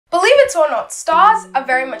it or not, stars are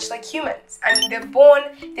very much like humans. I mean, they're born,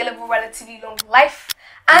 they live a relatively long life,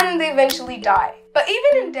 and they eventually die. But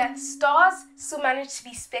even in death, stars still manage to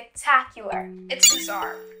be spectacular. It's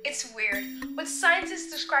bizarre, it's weird, what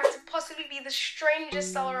scientists describe to possibly be the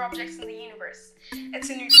strangest stellar objects in the universe. It's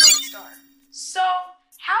a neutron star. So,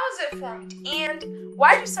 how is it formed, and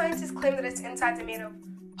why do scientists claim that its insides are made of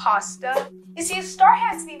pasta? You see, a star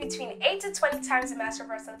has to be between 8 to 20 times the mass of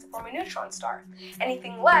our sun to form a neutron star.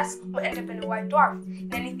 Anything less will end up in a white dwarf,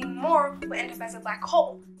 and anything more will end up as a black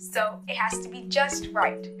hole. So it has to be just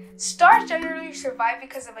right. Stars generally survive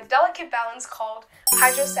because of a delicate balance called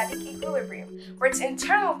hydrostatic equilibrium, where its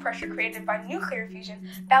internal pressure created by nuclear fusion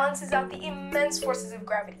balances out the immense forces of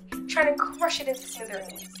gravity, trying to crush it into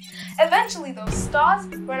smithereens. Eventually, those stars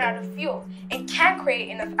run out of fuel and can't create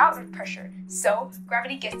enough outward pressure, so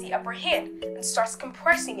gravity gets the upper hand and starts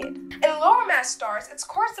compressing it. In lower mass stars, its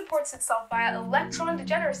core supports itself via electron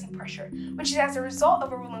degeneracy pressure, which is as a result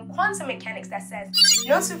of a rule in quantum mechanics that says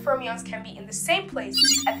no two fermions can be in the same place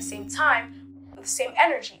at the same time with the same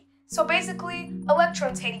energy. So basically,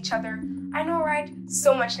 electrons hate each other. I know, right?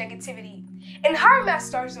 So much negativity. In higher mass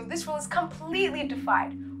stars, though, this rule is completely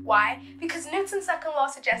defied. Why? Because Newton's second law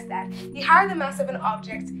suggests that the higher the mass of an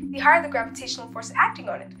object, the higher the gravitational force acting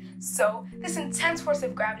on it. So, this intense force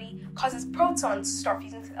of gravity causes protons to start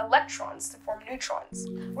fusing with electrons to form neutrons.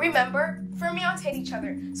 Remember, fermions hate each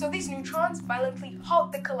other, so these neutrons violently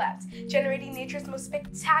halt the collapse, generating nature's most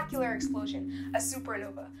spectacular explosion, a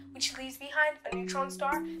supernova, which leaves behind a neutron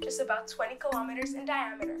star just about 20 kilometers in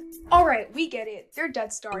diameter. Alright, we get it. They're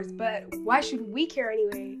dead stars, but why should we care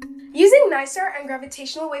anyway? Using NICER and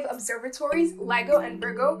gravitational wave observatories, LIGO and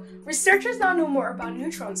Virgo, researchers now know more about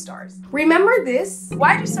neutron stars. Remember this?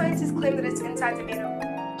 Why do scientists claim that its insides are made of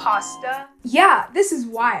pasta? Yeah, this is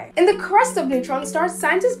why. In the crust of neutron stars,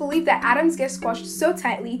 scientists believe that atoms get squashed so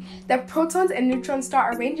tightly that protons and neutrons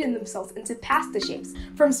start arranging themselves into pasta shapes.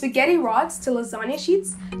 From spaghetti rods to lasagna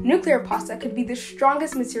sheets, nuclear pasta could be the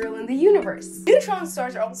strongest material in the universe. Neutron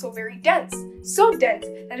stars are also very dense, so dense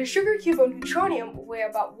that a sugar cube of neutronium will weigh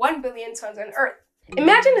about 1 billion tons on Earth.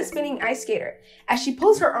 Imagine a spinning ice skater. As she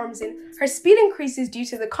pulls her arms in, her speed increases due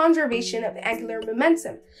to the conservation of angular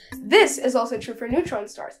momentum. This is also true for neutron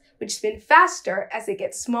stars, which spin faster as they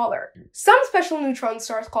get smaller. Some special neutron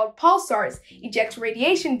stars called pulsars eject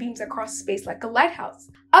radiation beams across space like a lighthouse.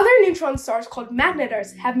 Other neutron stars called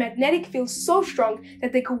magnetars have magnetic fields so strong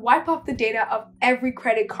that they could wipe off the data of every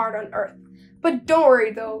credit card on Earth. But don't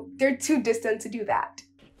worry though, they're too distant to do that.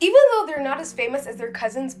 Even though they're not as famous as their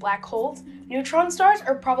cousins black holes, neutron stars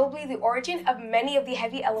are probably the origin of many of the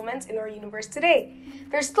heavy elements in our universe today.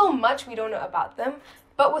 There's still much we don't know about them,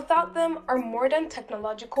 but without them, our modern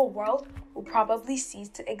technological world will probably cease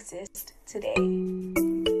to exist today.